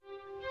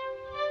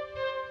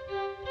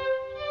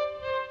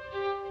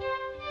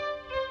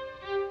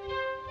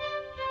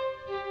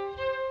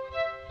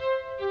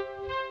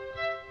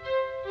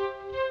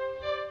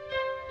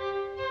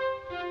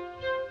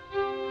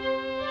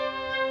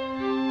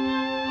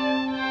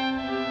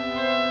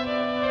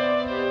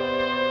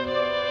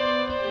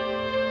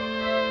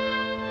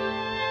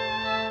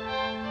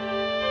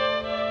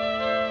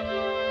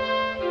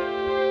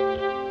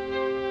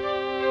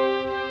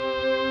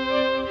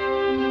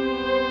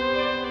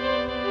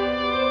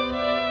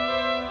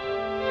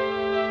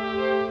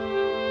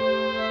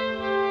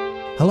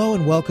Hello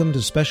and welcome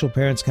to Special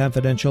Parents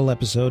Confidential,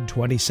 Episode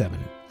 27.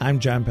 I'm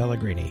John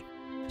Pellegrini.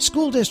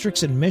 School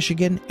districts in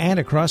Michigan and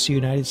across the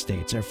United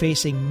States are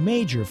facing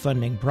major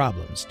funding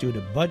problems due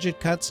to budget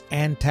cuts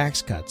and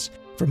tax cuts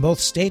from both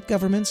state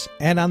governments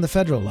and on the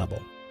federal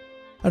level.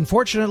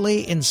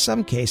 Unfortunately, in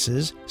some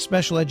cases,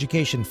 special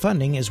education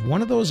funding is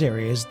one of those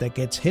areas that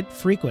gets hit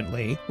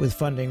frequently with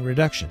funding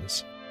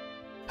reductions.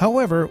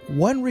 However,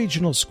 one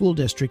regional school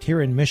district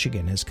here in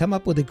Michigan has come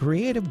up with a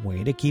creative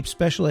way to keep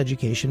special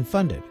education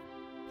funded.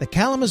 The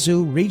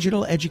Kalamazoo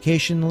Regional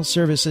Educational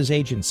Services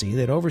Agency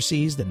that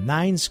oversees the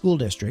 9 school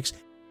districts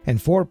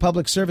and 4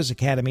 public service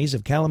academies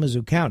of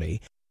Kalamazoo County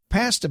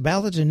passed a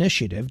ballot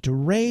initiative to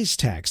raise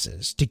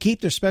taxes to keep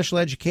their special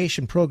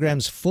education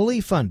programs fully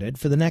funded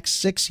for the next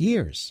 6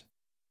 years.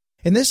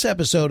 In this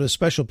episode of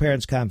Special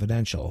Parents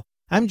Confidential,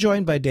 I'm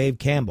joined by Dave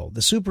Campbell,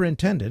 the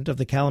superintendent of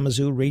the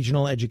Kalamazoo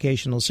Regional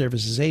Educational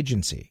Services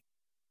Agency.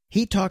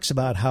 He talks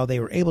about how they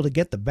were able to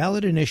get the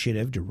ballot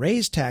initiative to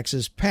raise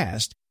taxes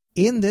passed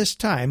in this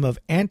time of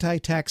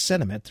anti-tax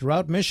sentiment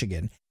throughout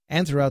Michigan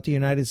and throughout the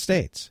United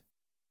States.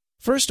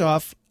 First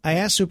off, I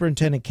asked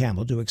Superintendent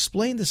Campbell to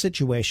explain the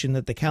situation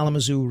that the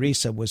Kalamazoo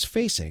RESA was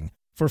facing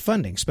for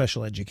funding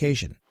special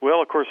education.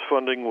 Well, of course,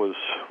 funding was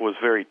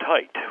very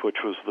tight, which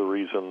was the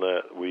reason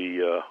that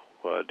we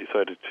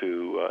decided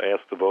to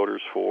ask the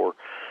voters for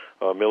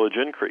a millage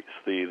increase.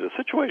 The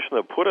situation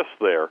that put us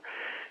there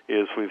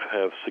is we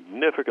have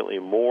significantly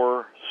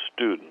more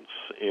students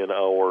in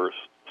our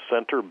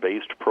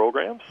center-based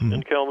programs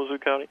in Kalamazoo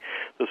County.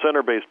 The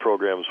center-based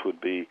programs would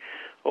be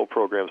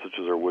programs such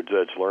as our Woods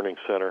Edge Learning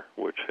Center,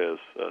 which has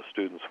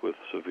students with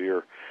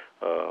severe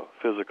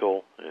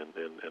physical and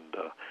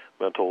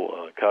mental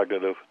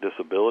cognitive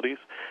disabilities.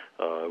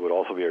 It would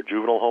also be our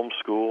juvenile home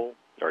school,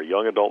 our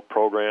young adult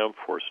program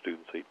for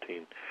students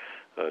 18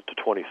 to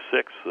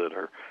 26 that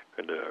are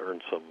going to earn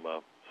some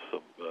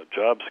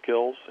job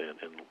skills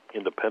and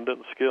independent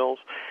skills.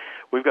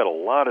 We've got a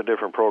lot of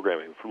different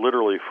programming,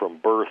 literally from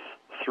birth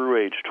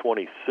through age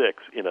 26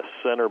 in a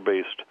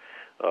center-based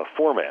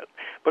format.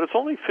 But it's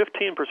only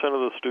 15% of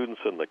the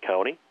students in the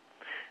county.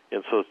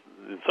 And so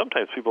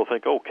sometimes people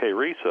think,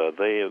 RESA,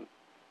 they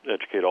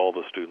educate all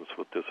the students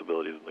with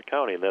disabilities in the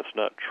county, and that's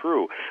not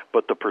true.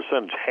 But the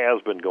percentage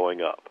has been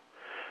going up.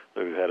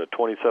 We've had a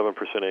 27%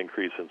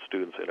 increase in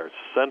students in our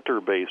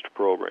center-based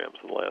programs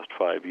in the last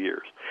 5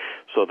 years.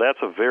 So that's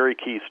a very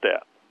key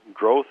stat.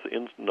 Growth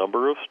in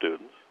number of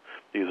students.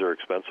 These are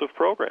expensive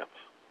programs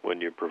when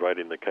you're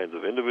providing the kinds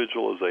of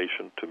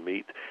individualization to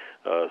meet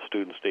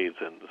students' needs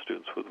and the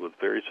students with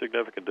very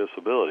significant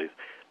disabilities.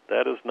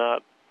 That is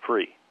not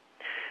free.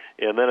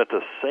 And then at the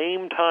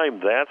same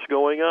time that's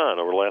going on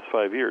over the last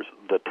 5 years,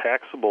 the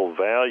taxable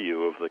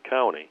value of the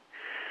county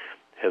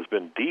has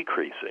been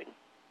decreasing,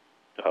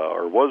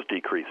 or was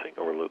decreasing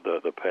over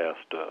the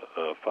past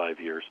 5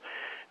 years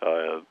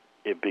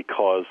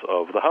because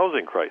of the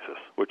housing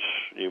crisis, which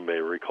you may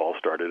recall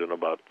started in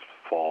about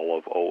fall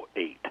of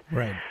 2008.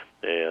 Right.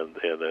 And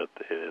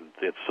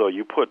so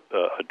you put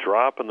a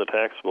drop in the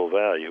taxable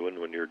value, and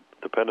when you're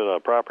dependent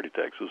on property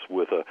taxes,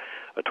 with a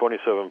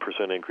 27%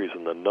 increase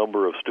in the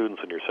number of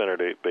students in your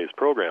center-based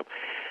program,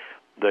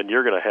 then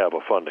you're going to have a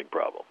funding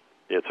problem.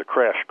 It's a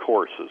crash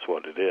course, is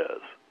what it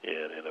is,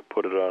 and it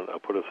put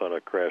us on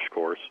a crash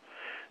course,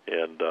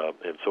 and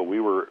so we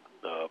were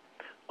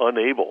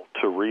unable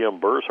to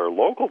reimburse our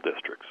local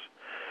districts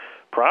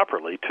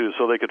properly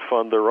so they could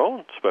fund their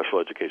own special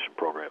education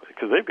programming,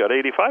 because they've got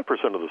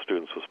 85% of the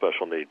students with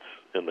special needs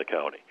in the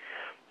county.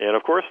 And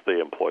of course they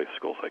employ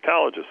school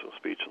psychologists and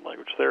speech and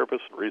language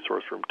therapists and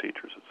resource room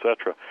teachers,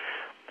 etc.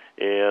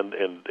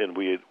 And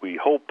we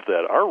hope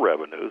that our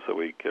revenues that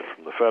we get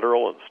from the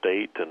federal and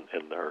state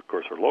and of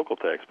course our local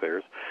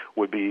taxpayers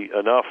would be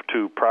enough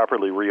to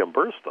properly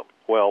reimburse them.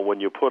 Well, when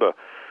you put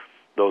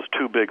those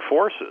two big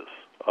forces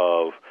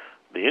of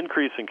the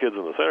increase in kids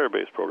in the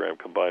center-based program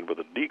combined with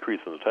a decrease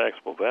in the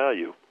taxable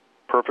value,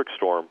 perfect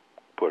storm,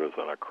 put us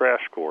on a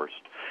crash course.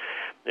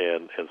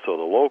 And so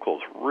the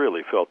locals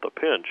really felt the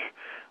pinch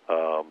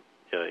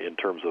in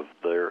terms of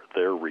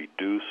their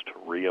reduced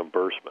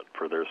reimbursement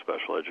for their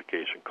special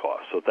education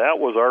costs. So that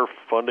was our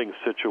funding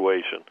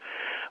situation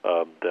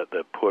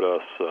that put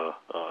us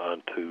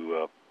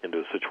into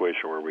a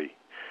situation where we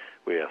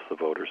asked the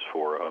voters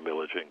for a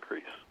millage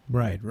increase.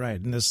 Right.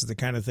 And this is the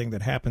kind of thing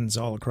that happens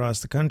all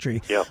across the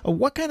country. Yeah.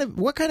 What kind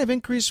of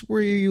increase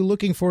were you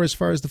looking for as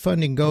far as the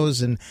funding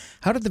goes, and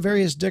how did the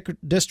various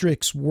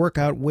districts work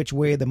out which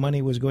way the money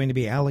was going to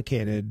be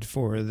allocated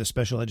for the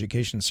special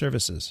education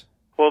services?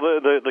 Well,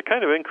 the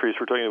kind of increase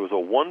we're talking about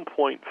was a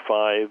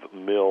 1.5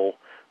 mil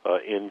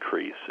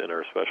increase in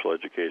our special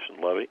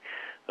education levy.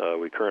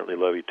 We currently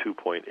levy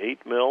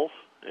 2.8 mils.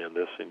 And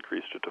this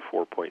increased it to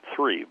 4.3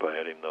 by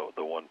adding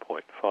the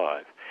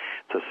 1.5.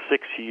 It's a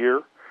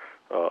 6-year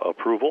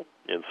approval,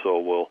 and so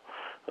we'll,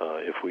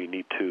 if we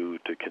need to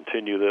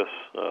continue this,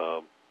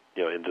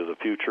 into the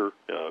future,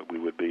 we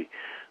would be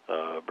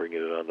bringing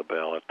it on the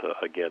ballot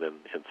again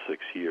in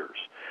 6 years.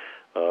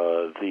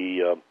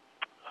 In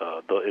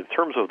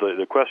terms of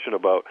the question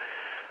about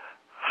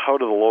how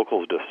do the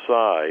locals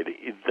decide?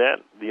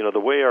 That, the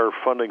way our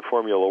funding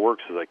formula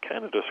works, as I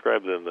kind of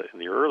described in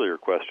the earlier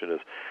question,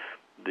 is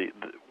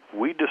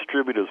we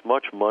distribute as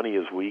much money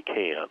as we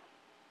can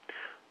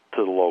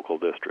to the local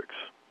districts.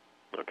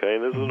 Okay,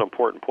 and this is an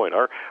important point.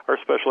 Our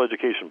special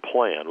education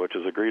plan, which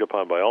is agreed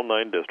upon by all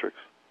 9 districts,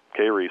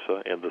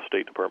 KRESA and the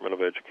State Department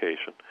of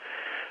Education,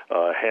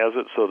 has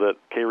it so that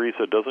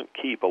KRESA doesn't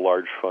keep a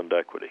large fund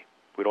equity.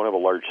 We don't have a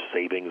large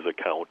savings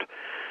account.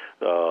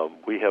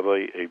 We have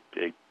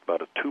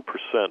about a 2%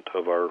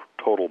 of our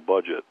total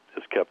budget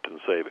is kept in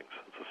savings.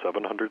 It's a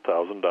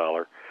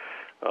 $700,000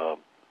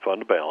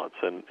 fund balance,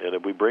 and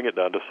we bring it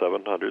down to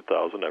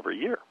 $700,000 every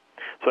year.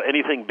 So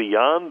anything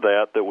beyond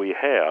that we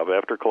have,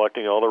 after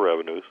collecting all the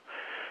revenues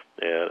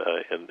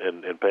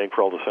and paying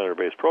for all the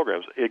center-based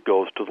programs, it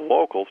goes to the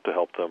locals to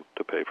help them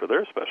to pay for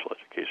their special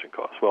education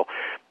costs. Well,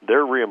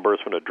 their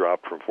reimbursement had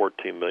dropped from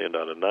 $14 million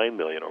down to $9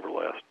 million over the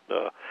last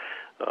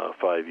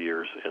 5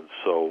 years, and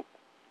so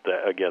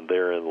that, again,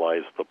 therein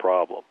lies the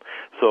problem.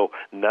 So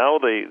now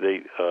they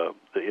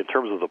in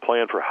terms of the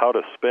plan for how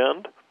to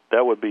spend,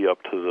 that would be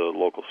up to the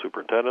local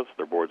superintendents,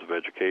 their boards of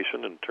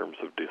education, in terms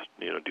of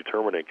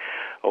determining,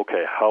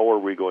 okay, how are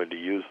we going to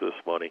use this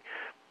money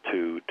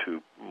to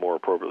more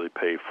appropriately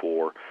pay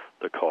for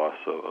the costs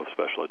of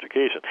special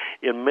education.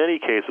 In many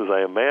cases,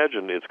 I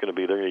imagine it's going to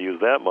be they're going to use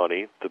that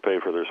money to pay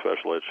for their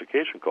special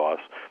education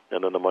costs,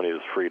 and then the money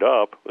that's freed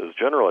up is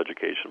general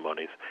education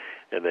monies,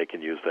 and they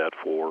can use that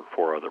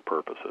for other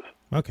purposes.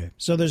 Okay,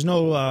 so there's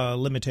no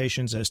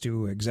limitations as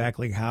to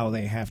exactly how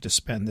they have to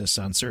spend this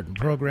on certain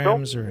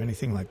programs or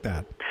anything like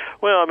that?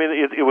 Well, I mean,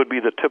 it would be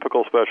the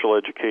typical special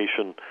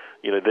education.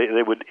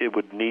 It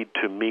would need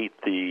to meet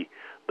the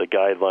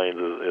guidelines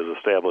as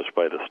established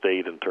by the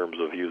state in terms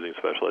of using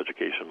special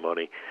education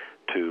money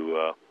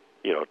to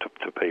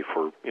pay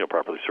for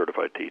properly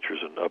certified teachers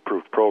and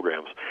approved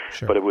programs.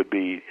 Sure. But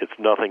it's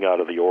nothing out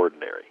of the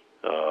ordinary.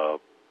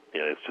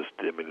 It's just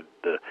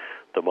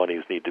the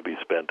monies need to be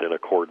spent in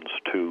accordance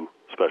to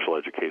special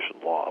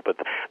education law. But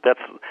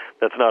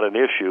that's not an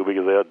issue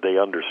because they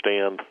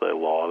understand the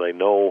law. They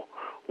know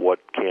what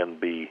can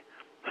be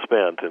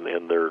spent, and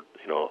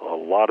a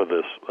lot of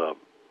this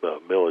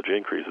millage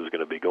increase is going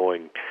to be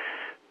going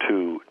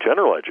to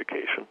general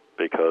education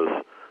because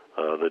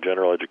the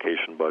general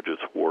education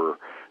budgets were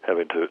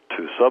having to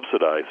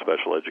subsidize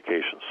special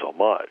education so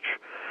much,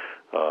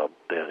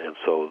 and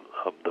so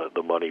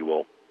the money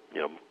will,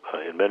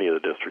 in many of the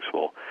districts,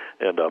 will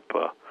end up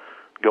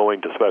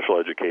going to special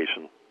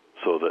education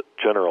so that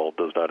general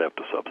does not have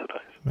to subsidize.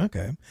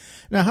 Okay.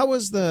 Now, how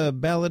was the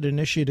ballot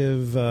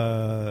initiative?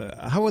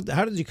 How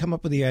did you come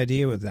up with the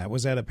idea with that?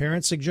 Was that a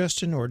parent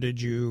suggestion, or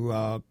did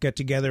you get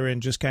together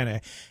and just kind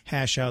of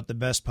hash out the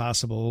best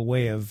possible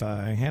way of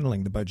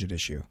handling the budget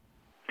issue?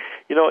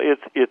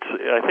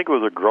 I think it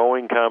was a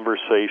growing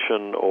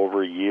conversation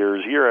over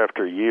years, year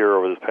after year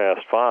over the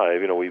past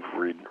 5. We've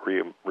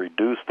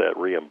reduced that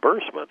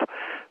reimbursement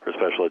for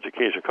special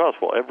education costs.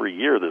 Well, every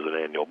year there's an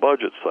annual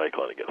budget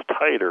cycle, and it gets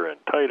tighter and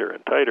tighter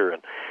and tighter,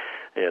 and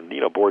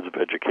boards of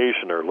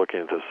education are looking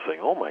at this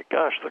saying, oh my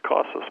gosh, the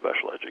costs of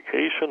special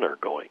education are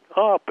going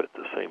up. At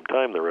the same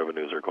time, the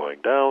revenues are going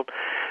down.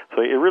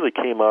 So it really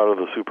came out of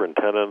the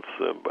superintendents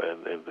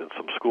and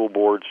some school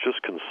boards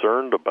just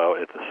concerned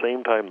about, at the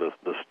same time,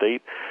 the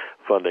state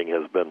funding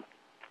has been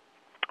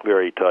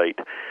very tight.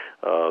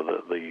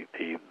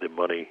 The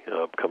money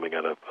coming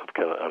out of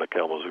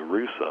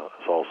Kalamazoo-Rusa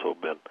has also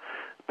been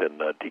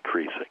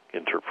decreasing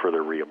for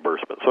their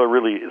reimbursement. So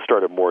it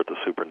started more at the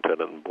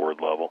superintendent and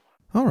board level.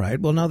 All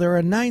right. Well, now there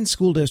are 9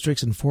 school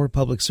districts and 4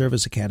 public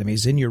service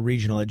academies in your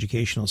regional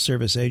educational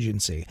service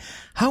agency.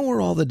 How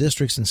were all the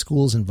districts and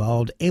schools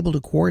involved able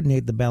to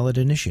coordinate the ballot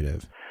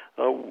initiative?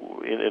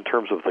 In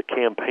terms of the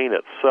campaign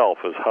itself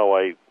is how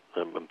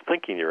I'm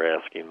thinking you're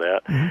asking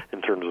that,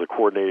 in terms of the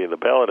coordinating the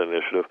ballot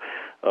initiative.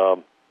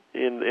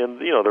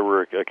 There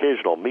were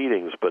occasional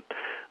meetings, but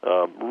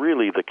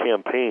really the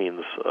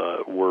campaigns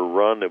were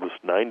run. It was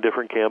 9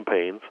 different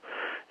campaigns,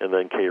 and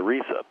then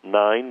KRESA.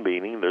 9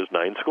 meaning there's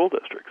 9 school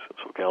districts.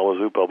 So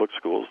Kalamazoo Public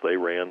Schools, they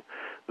ran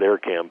their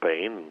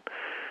campaign, and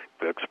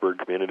Vicksburg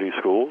Community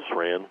Schools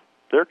ran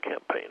their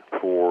campaign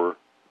for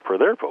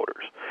their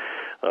voters.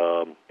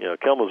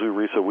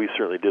 Kalamazoo-Rusa, we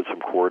certainly did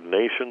some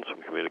coordination,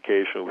 some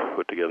communication. We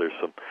put together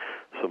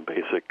some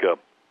basic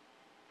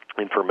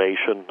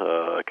information,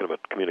 kind of a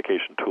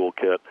communication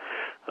toolkit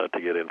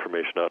to get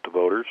information out to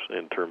voters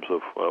in terms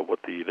of what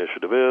the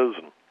initiative is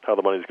and how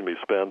the money is going to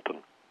be spent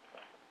and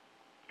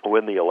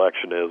when the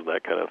election is and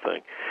that kind of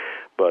thing.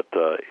 But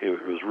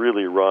it was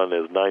really run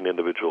as 9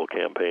 individual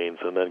campaigns,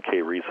 and then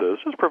KRESA is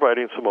just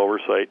providing some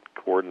oversight,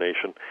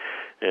 coordination,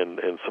 and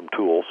some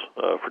tools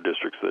for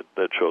districts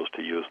that chose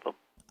to use them.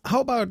 How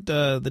about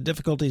the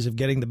difficulties of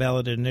getting the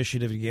ballot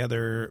initiative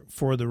together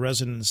for the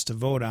residents to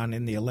vote on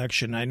in the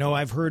election? I know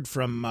I've heard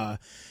from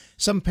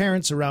some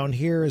parents around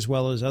here as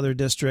well as other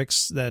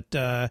districts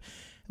that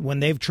when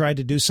they've tried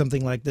to do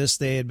something like this,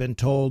 they had been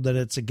told that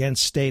it's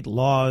against state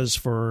laws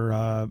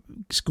for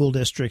school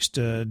districts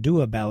to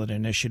do a ballot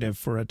initiative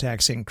for a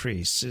tax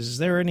increase. Is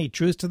there any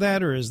truth to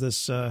that, or is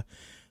this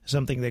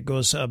something that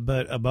goes a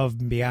bit above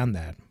and beyond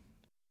that?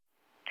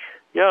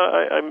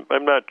 Yeah,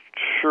 I'm not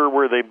sure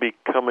where they'd be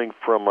coming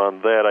from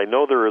on that. I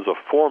know there is a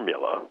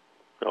formula.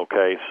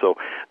 Okay, so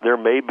there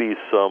may be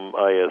some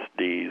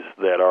ISDs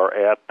that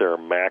are at their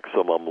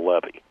maximum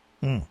levy.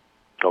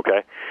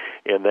 Okay,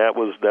 and that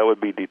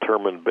would be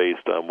determined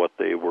based on what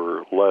they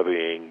were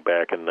levying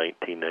back in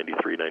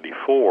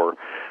 1993-94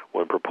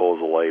 when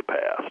Proposal A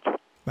passed.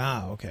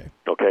 Wow. Okay.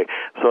 Okay,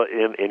 so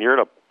and you're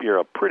in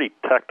a pretty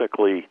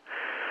technically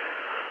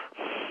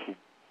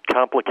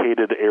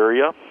complicated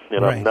area,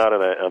 and right. I'm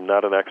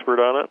not an expert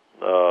on it,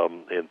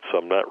 and so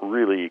I'm not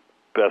really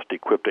best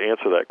equipped to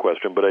answer that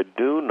question. But I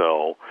do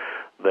know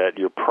that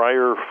your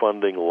prior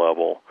funding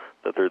level,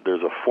 that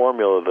there's a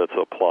formula that's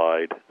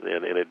applied,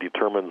 and it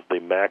determines the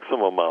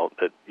maximum amount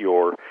that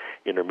your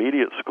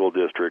intermediate school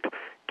district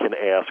can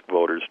ask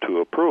voters to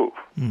approve.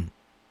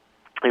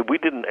 And we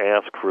didn't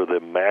ask for the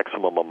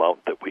maximum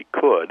amount that we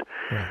could.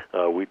 Right.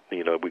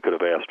 We could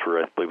have asked for,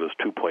 I believe it was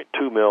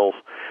 2.2 mils,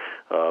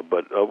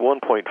 but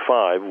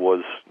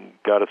 1.5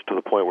 got us to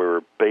the point where we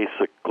were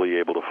basically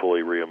able to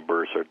fully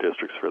reimburse our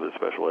districts for the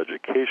special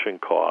education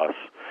costs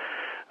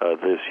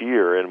this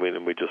year, and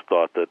we just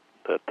thought that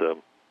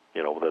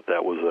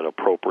was an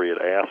appropriate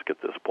ask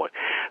at this point.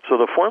 So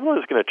the formula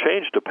is going to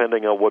change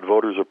depending on what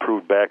voters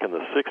approved back in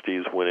the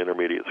 60s when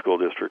intermediate school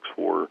districts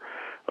were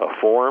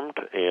formed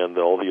and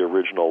all the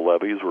original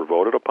levies were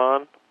voted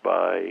upon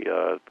by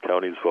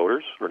counties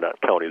voters, or not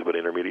counties, but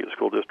intermediate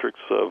school districts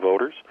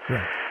voters.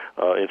 Right.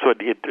 And so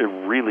it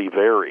really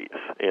varies.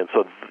 And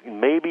so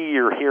maybe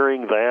you're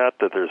hearing that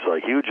there's a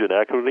huge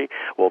inequity.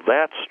 Well,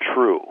 that's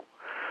true.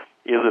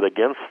 Is it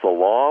against the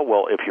law?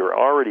 Well, if you're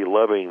already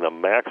levying the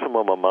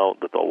maximum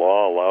amount that the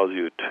law allows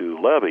you to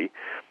levy,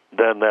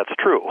 then that's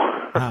true.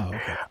 Oh,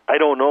 okay. I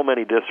don't know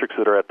many districts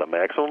that are at the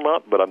maximum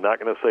amount, but I'm not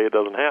going to say it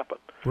doesn't happen.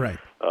 Right.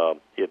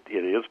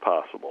 It is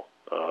possible.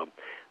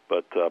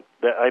 But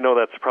I know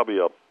that's probably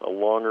a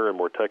longer and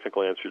more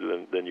technical answer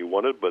than you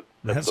wanted, but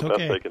that's the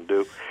okay. best I can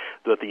do.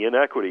 That the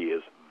inequity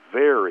is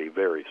very,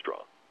 very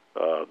strong.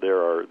 There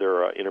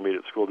are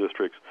intermediate school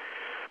districts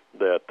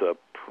that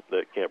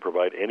can't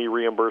provide any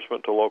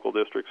reimbursement to local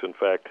districts. In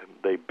fact,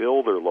 they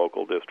bill their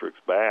local districts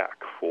back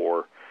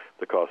for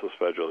the cost of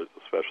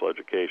special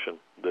education.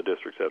 The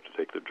districts have to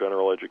take the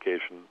general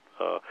education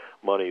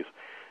monies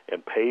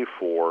and pay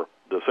for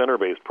the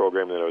center-based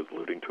program that I was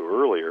alluding to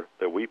earlier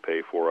that we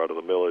pay for out of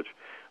the millage,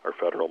 our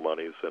federal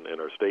monies, and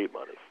our state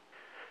monies.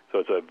 So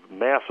it's a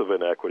massive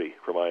inequity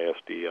from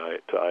ISD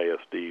to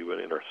ISD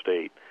in our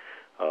state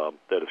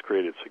that has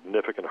created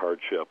significant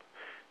hardship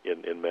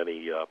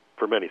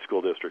for many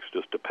school districts,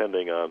 just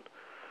depending on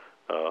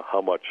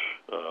how much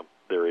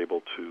they're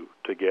able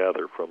to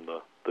gather from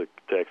the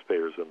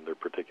taxpayers in their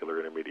particular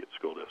intermediate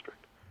school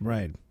district.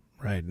 Right.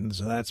 And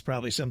so that's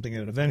probably something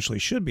that eventually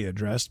should be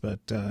addressed, but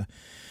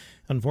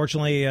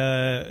unfortunately,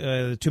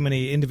 too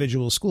many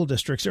individual school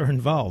districts are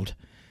involved.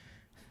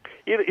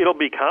 It'll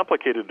be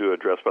complicated to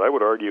address, but I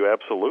would argue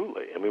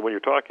absolutely. I mean, when you're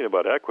talking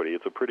about equity,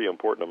 it's a pretty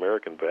important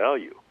American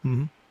value.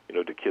 Mm-hmm.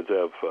 Do kids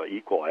have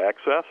equal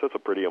access? That's a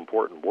pretty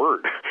important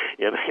word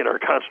in our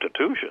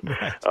Constitution.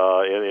 Right.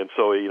 And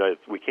so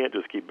we can't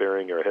just keep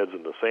burying our heads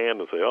in the sand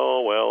and say,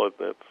 oh well,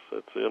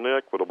 it's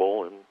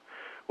inequitable. And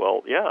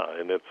well, yeah,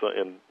 and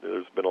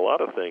there's been a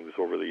lot of things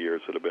over the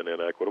years that have been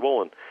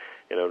inequitable, and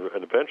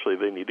eventually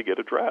they need to get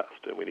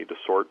addressed, and we need to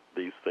sort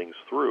these things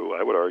through.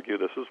 I would argue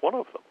this is one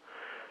of them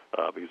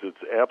because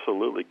it's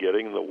absolutely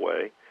getting in the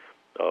way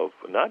of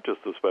not just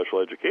the special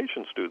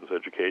education students'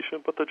 education,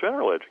 but the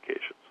general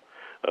education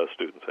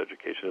students'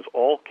 education. It's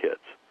all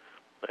kids.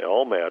 They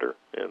all matter,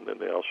 and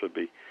they all should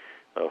be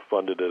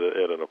funded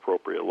at an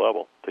appropriate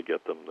level to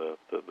get them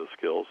the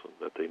skills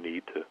that they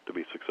need to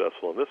be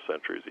successful in this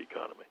century's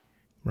economy.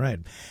 Right.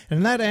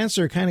 And that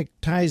answer kind of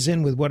ties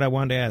in with what I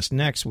wanted to ask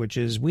next, which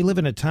is we live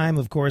in a time,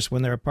 of course,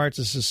 when there are parts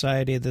of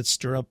society that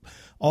stir up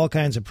all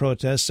kinds of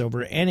protests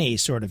over any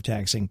sort of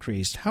tax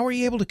increase. How are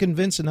you able to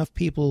convince enough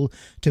people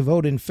to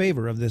vote in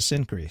favor of this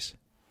increase?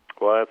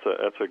 Well,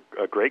 that's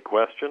a great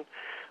question.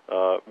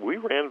 We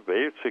ran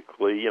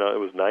basically, it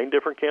was 9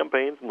 different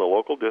campaigns in the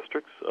local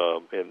districts,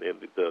 and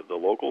the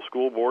local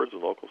school boards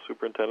and local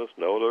superintendents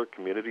know their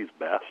communities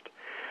best.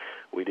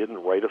 We didn't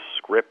write a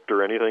script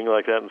or anything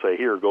like that and say,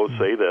 here, go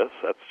say this.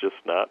 That's just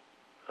not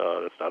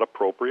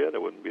appropriate.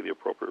 It wouldn't be the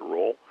appropriate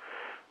role,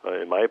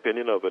 in my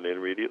opinion, of an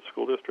intermediate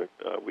school district.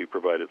 We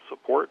provided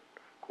support,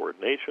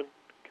 coordination,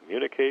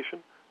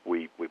 communication.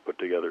 We put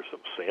together some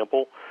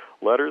sample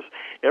letters.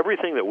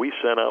 Everything that we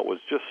sent out was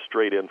just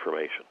straight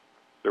information.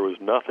 There was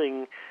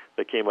nothing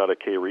that came out of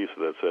KRESA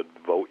that said,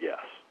 vote yes.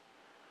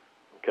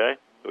 Okay?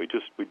 We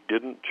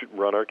didn't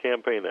run our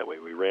campaign that way.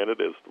 We ran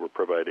it as we're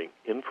providing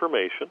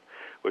information,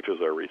 which is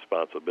our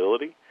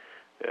responsibility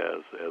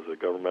as a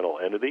governmental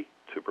entity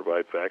to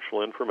provide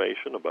factual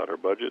information about our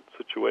budget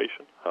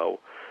situation, how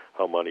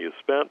money is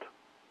spent,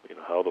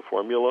 how the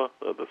formula,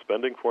 the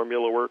spending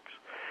formula works,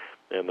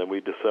 and then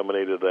we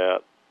disseminated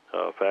that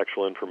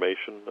factual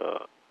information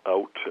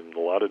out in a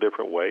lot of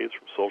different ways,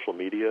 from social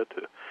media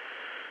to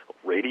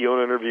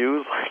radio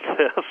interviews like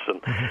this,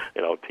 and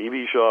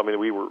TV show. I mean,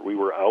 we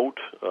were out,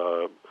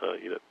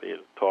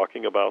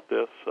 talking about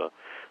this.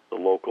 The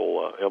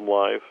local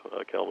MLive,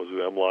 Kalamazoo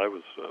MLive,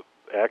 was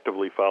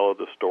actively followed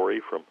the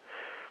story from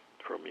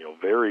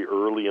very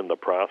early in the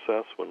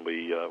process when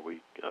we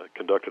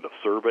conducted a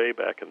survey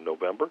back in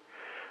November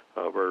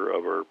of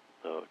our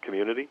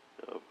community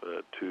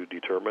to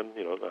determine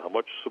how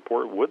much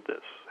support would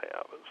this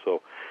have, and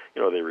so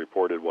they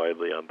reported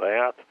widely on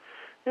that.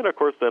 And, of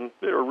course, then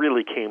it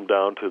really came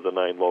down to the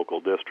 9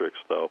 local districts,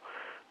 though.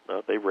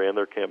 They ran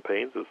their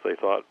campaigns as they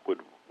thought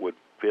would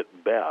fit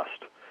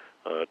best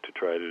to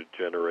try to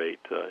generate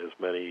as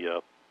many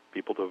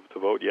people to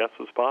vote yes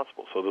as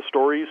possible. So the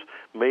stories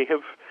may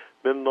have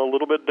been a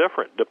little bit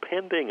different,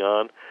 depending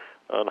on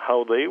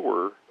how they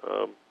were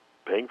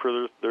paying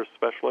for their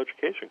special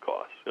education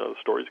costs. The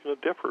story's going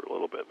to differ a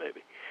little bit,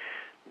 maybe,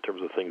 in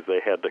terms of things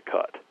they had to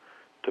cut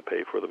to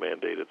pay for the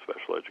mandated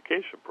special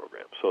education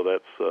program. So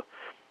that's...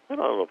 I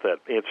don't know if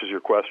that answers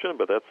your question,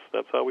 but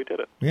that's how we did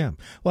it. Yeah.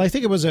 Well, I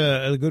think it was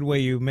a good way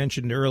you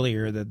mentioned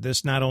earlier that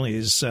this not only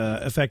is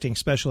affecting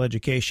special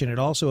education, it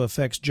also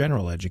affects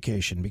general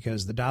education,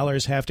 because the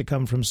dollars have to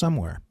come from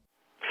somewhere.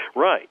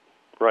 Right.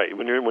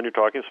 When you're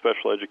talking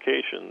special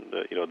education,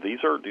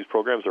 these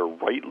programs are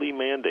rightly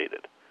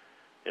mandated,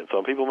 and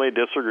some people may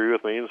disagree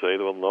with me and say,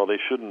 well, no, they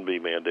shouldn't be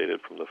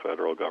mandated from the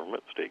federal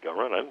government, state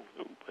government,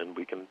 and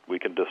we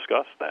can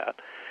discuss that.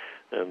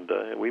 And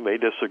we may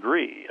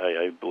disagree.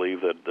 I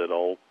believe that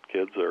all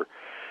kids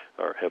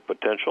have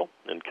potential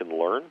and can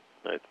learn.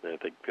 I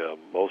think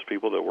most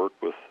people that work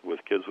with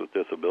kids with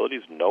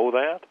disabilities know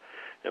that,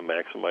 and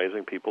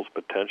maximizing people's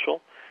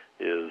potential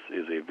is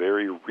a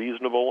very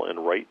reasonable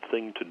and right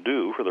thing to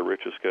do for the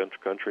richest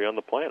country on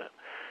the planet.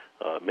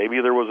 Maybe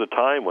there was a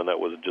time when that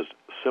was just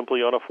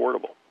simply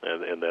unaffordable,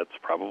 and that's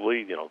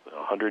probably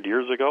 100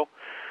 years ago.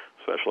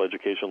 Special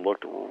education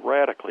looked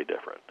radically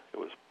different. It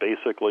was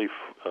basically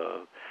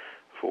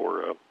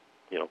for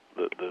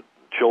the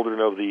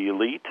children of the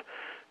elite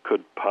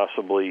could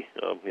possibly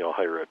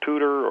hire a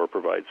tutor or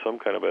provide some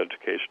kind of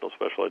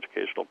special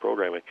educational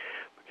programming.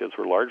 The kids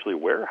were largely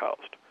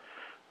warehoused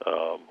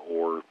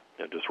or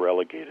just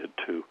relegated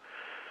to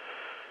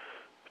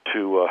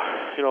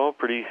a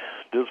pretty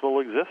dismal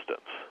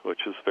existence, which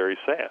is very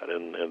sad.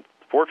 And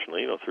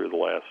fortunately, through the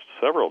last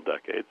several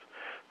decades,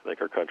 I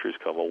think our country's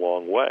come a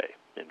long way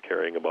in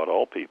caring about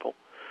all people,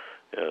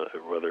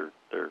 whether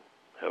they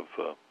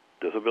have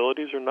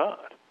disabilities or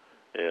not,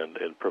 and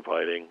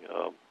providing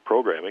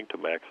programming to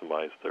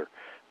maximize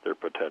their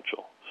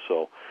potential.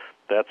 So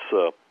that's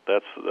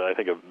I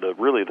think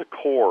really the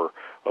core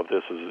of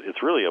this is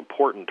it's really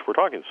important. We're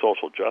talking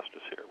social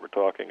justice here. We're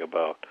talking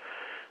about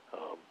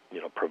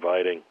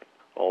providing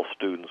all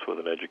students with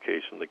an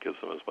education that gives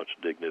them as much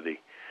dignity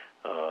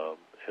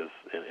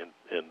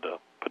and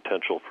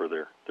potential for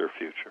their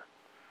future.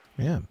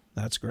 Yeah,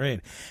 that's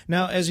great.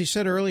 Now, as you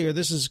said earlier,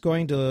 this is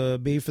going to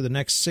be for the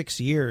next 6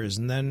 years,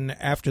 and then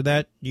after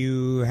that,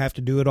 you have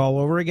to do it all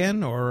over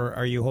again, or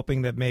are you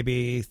hoping that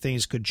maybe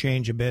things could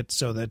change a bit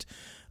so that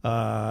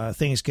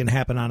things can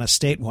happen on a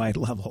statewide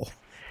level?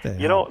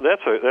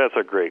 That's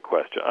a great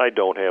question. I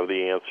don't have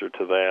the answer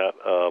to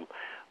that.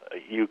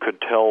 You could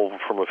tell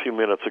from a few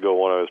minutes ago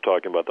when I was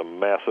talking about the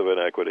massive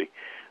inequity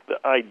that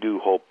I do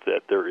hope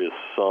that there is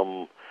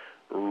some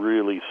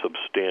really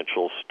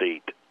substantial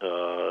state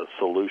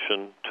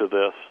solution to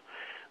this,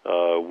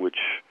 which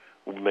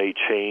may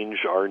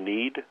change our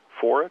need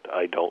for it.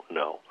 I don't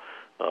know.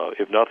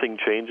 If nothing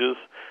changes,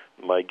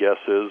 my guess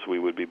is we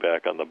would be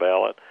back on the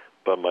ballot,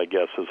 but my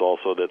guess is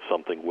also that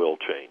something will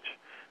change.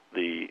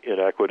 The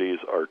inequities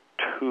are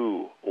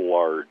too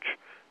large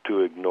to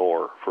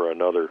ignore for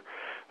another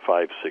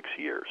 5-6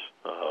 years,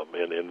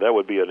 and that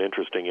would be an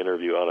interesting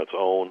interview on its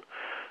own.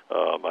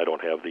 I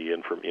don't have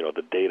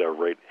the data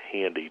right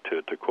handy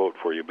to quote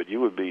for you, but you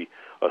would be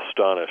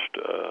astonished,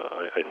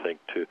 I think,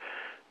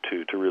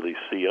 to really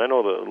see. And I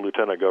know the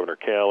Lieutenant Governor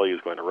Calley is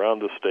going around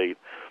the state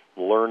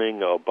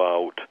learning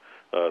about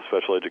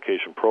special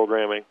education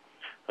programming,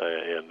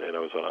 and I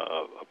was on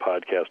a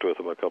podcast with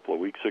him a couple of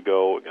weeks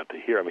ago. I got to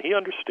hear him. He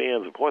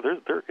understands, boy,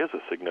 there is a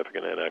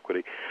significant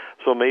inequity.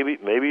 So maybe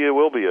it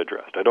will be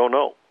addressed. I don't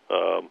know,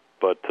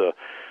 but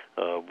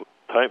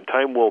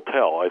time will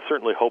tell. I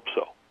certainly hope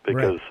so.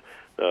 Because,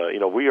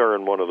 we are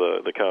in one of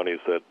the counties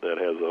that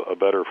has a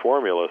better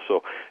formula.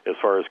 So as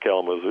far as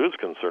Kalamazoo is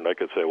concerned, I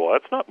could say, well,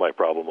 that's not my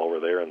problem over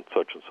there in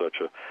such and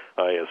such a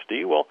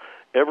ISD. Well,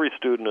 every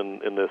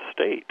student in this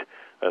state,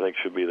 I think,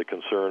 should be the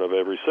concern of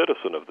every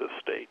citizen of this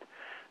state.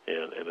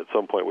 And at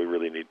some point, we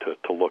really need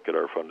to look at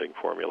our funding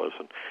formulas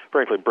and,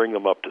 frankly, bring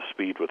them up to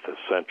speed with this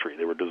century.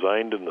 They were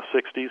designed in the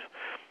 60s.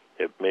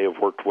 It may have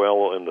worked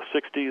well in the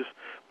 60s,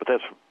 but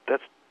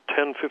that's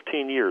 10,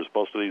 15 years.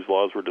 Most of these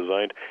laws were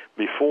designed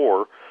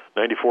before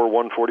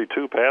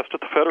 94-142 passed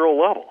at the federal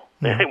level.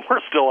 And we're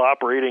still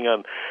operating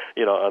on,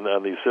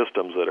 on these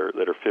systems that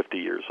are 50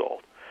 years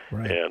old.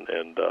 Right.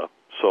 And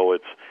so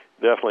it's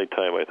definitely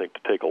time, I think, to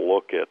take a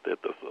look at the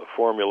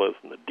formulas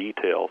and the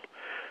details,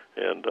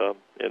 and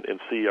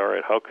see, all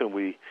right, how can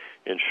we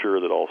ensure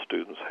that all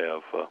students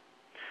have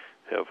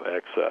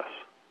access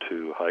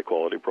to high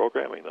quality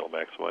programming that will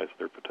maximize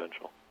their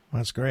potential.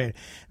 That's great.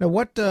 Now,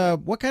 what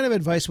kind of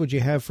advice would you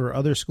have for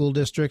other school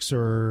districts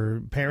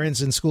or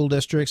parents in school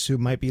districts who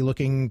might be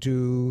looking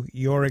to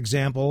your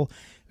example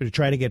to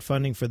try to get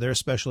funding for their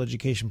special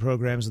education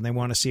programs, and they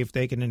want to see if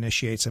they can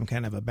initiate some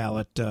kind of a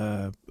ballot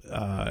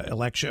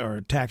election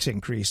or tax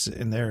increase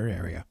in their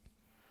area?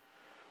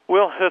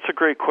 Well, that's a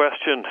great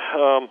question.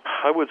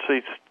 I would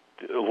say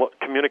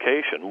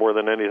communication more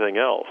than anything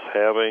else.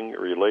 Having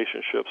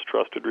relationships,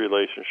 trusted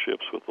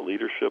relationships with the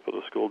leadership of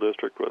the school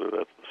district, whether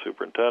that's the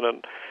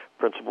superintendent,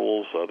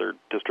 principals, other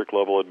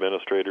district-level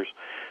administrators.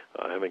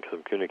 Having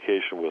some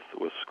communication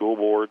with school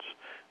boards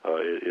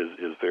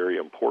is very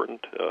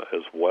important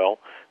as well.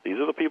 These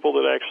are the people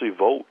that actually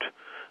vote.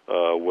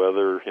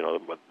 Whether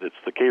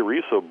it's the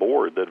KRESA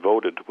board that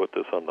voted to put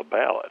this on the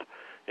ballot,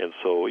 and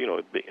so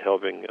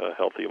having a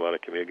healthy amount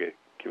of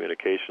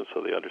communication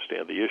so they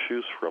understand the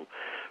issues from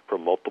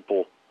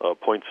multiple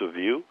points of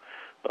view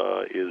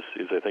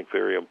is I think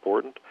very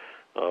important.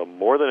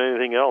 More than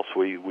anything else,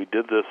 we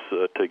did this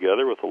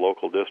together with the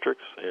local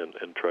districts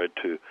and tried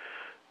to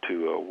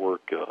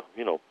work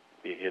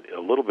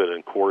a little bit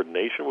in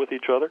coordination with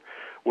each other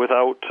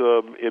without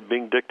it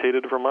being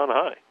dictated from on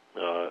high.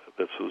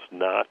 This was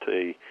not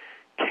a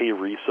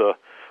KRESA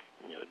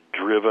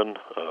driven,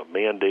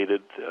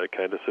 mandated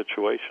kind of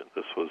situation.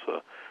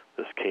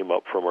 This came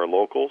up from our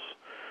locals,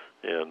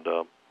 and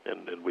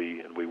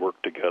we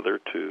worked together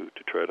to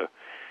try to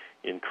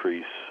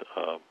increase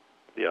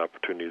the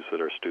opportunities that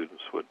our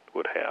students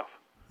would have.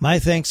 My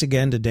thanks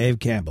again to Dave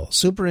Campbell,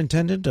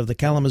 Superintendent of the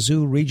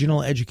Kalamazoo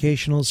Regional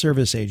Educational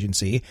Service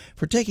Agency,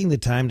 for taking the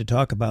time to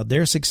talk about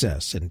their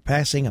success in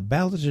passing a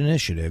ballot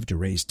initiative to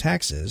raise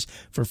taxes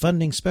for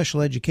funding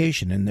special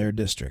education in their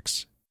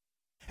districts.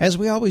 As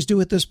we always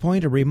do at this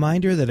point, a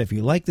reminder that if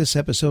you like this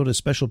episode of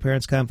Special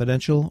Parents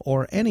Confidential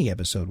or any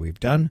episode we've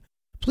done,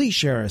 please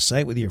share our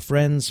site with your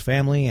friends,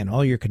 family, and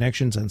all your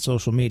connections on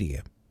social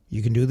media.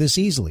 You can do this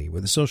easily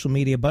with the social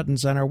media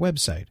buttons on our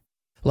website.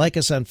 Like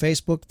us on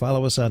Facebook,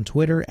 follow us on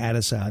Twitter, add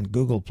us on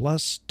Google+,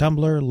 Tumblr,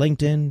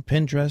 LinkedIn,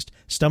 Pinterest,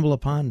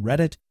 StumbleUpon,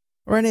 Reddit,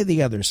 or any of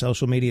the other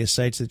social media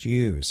sites that you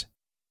use.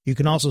 You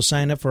can also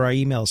sign up for our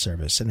email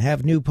service and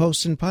have new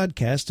posts and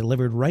podcasts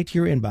delivered right to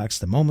your inbox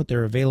the moment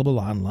they're available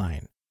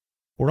online.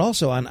 We're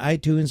also on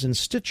iTunes and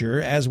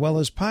Stitcher, as well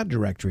as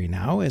PodDirectory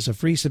now as a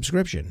free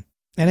subscription.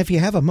 And if you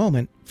have a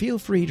moment, feel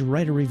free to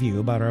write a review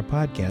about our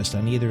podcast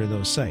on either of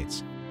those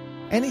sites.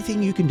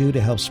 Anything you can do to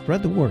help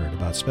spread the word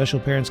about Special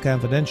Parents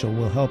Confidential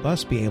will help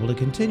us be able to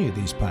continue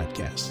these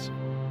podcasts.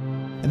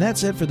 And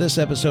that's it for this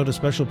episode of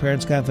Special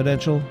Parents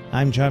Confidential.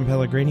 I'm John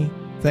Pellegrini.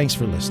 Thanks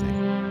for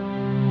listening.